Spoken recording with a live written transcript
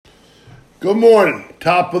Good morning.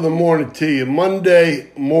 Top of the morning to you.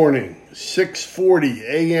 Monday morning, 6:40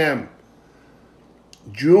 a.m.,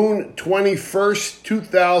 June 21st,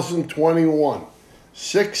 2021.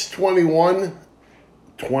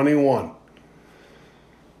 6/21/21.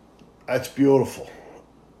 That's beautiful.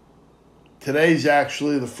 Today's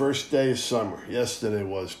actually the first day of summer. Yesterday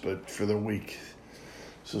was, but for the week.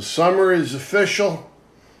 So summer is official.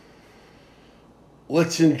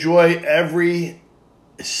 Let's enjoy every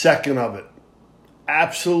second of it.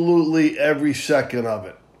 Absolutely every second of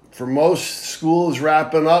it. For most, school is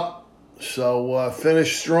wrapping up, so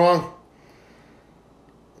finish strong.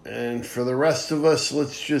 And for the rest of us,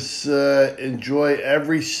 let's just enjoy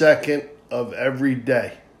every second of every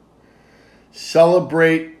day.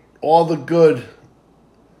 Celebrate all the good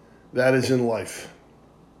that is in life.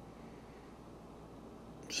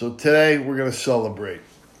 So today, we're going to celebrate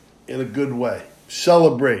in a good way.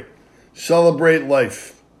 Celebrate. Celebrate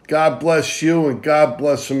life. God bless you and God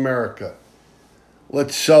bless America.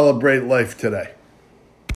 Let's celebrate life today.